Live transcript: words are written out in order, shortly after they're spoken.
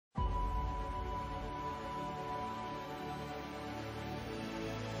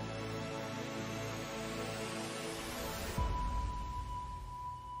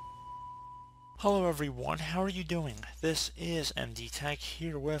Hello everyone, how are you doing? This is MD Tech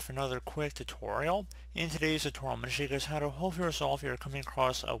here with another quick tutorial. In today's tutorial, I'm going to show you guys how to hopefully resolve if you're coming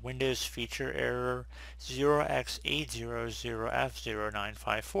across a Windows feature error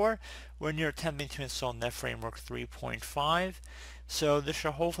 0x800F0954 when you're attempting to install NetFramework 3.5. So this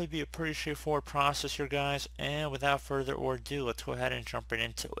should hopefully be a pretty straightforward process here, guys, and without further ado, let's go ahead and jump right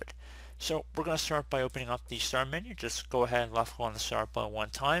into it. So we're going to start by opening up the Start menu. Just go ahead and left click on the Start button one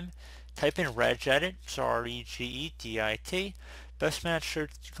time. Type in regedit, so R-E-G-E-D-I-T. Best match should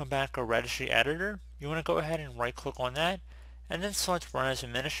come back a registry editor. You want to go ahead and right click on that and then select Run as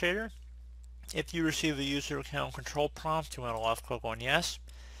Administrator. If you receive a user account control prompt, you want to left click on Yes.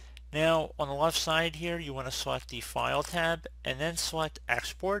 Now on the left side here, you want to select the File tab and then select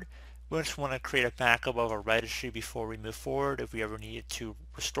Export. We just want to create a backup of a registry before we move forward if we ever needed to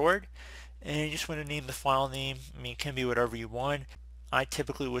restore it. And you just want to name the file name. I mean, it can be whatever you want. I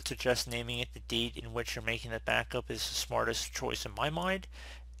typically would suggest naming it the date in which you're making the backup is the smartest choice in my mind.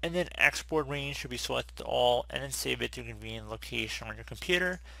 And then export range should be selected to all, and then save it to a convenient location on your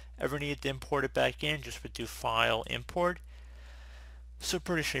computer. Ever need to import it back in, just would do File, Import. So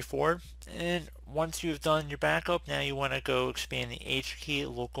pretty straightforward. And once you've done your backup, now you want to go expand the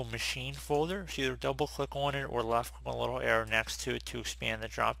HKey local machine folder. So either double click on it or left click on a little arrow next to it to expand the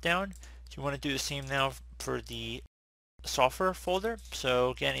drop down. So you want to do the same now for the software folder.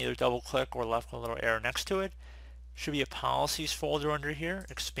 So again, either double click or left click a little arrow next to it. Should be a policies folder under here.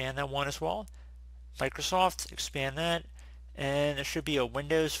 Expand that one as well. Microsoft, expand that. And there should be a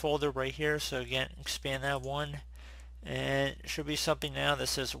Windows folder right here. So again, expand that one. And it should be something now that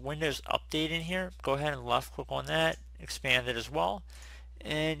says Windows Update in here. Go ahead and left click on that. Expand it as well.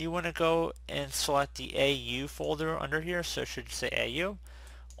 And you want to go and select the AU folder under here. So it should say AU.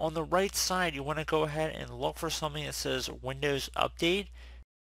 On the right side, you want to go ahead and look for something that says Windows Update.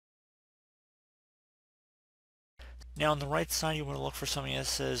 Now on the right side, you want to look for something that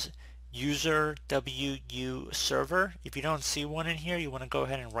says User WU Server. If you don't see one in here, you want to go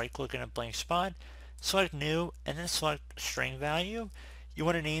ahead and right click in a blank spot, select New, and then select String Value. You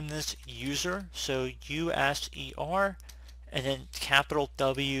want to name this User, so USER, and then capital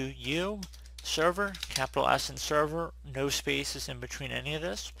WU. Server, capital S in server, no spaces in between any of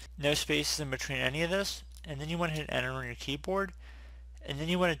this. No spaces in between any of this. And then you want to hit enter on your keyboard. And then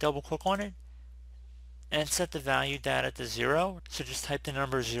you want to double click on it and set the value data to 0. So just type the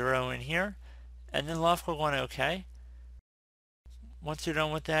number 0 in here and then left click on OK. Once you're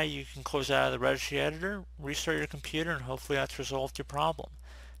done with that, you can close out of the registry editor, restart your computer, and hopefully that's resolved your problem.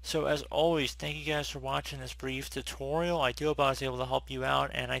 So as always, thank you guys for watching this brief tutorial. I do hope I was able to help you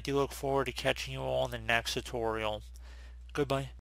out, and I do look forward to catching you all in the next tutorial. Goodbye.